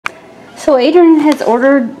So Adrian has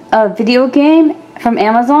ordered a video game from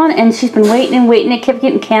Amazon, and she's been waiting and waiting. It kept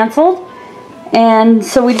getting canceled, and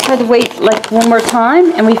so we decided to wait like one more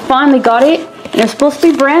time, and we finally got it. And it's supposed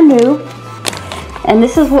to be brand new, and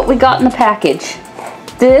this is what we got in the package.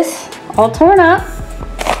 This, all torn up,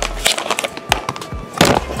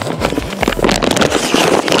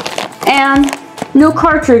 and no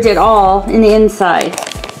cartridge at all in the inside.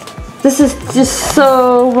 This is just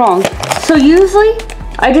so wrong. So usually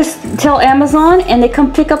I just tell Amazon and they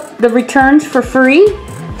come pick up the returns for free.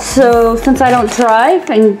 So since I don't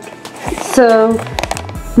drive, and so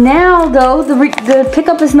now though the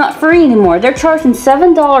pickup is not free anymore. They're charging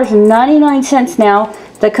 $7.99 now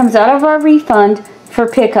that comes out of our refund for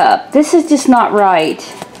pickup. This is just not right.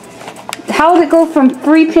 How would it go from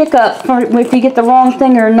free pickup if you get the wrong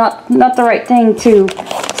thing or not the right thing to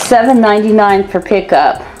 $7.99 for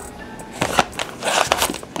pickup?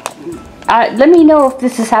 Let me know if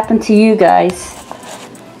this has happened to you guys.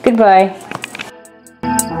 Goodbye.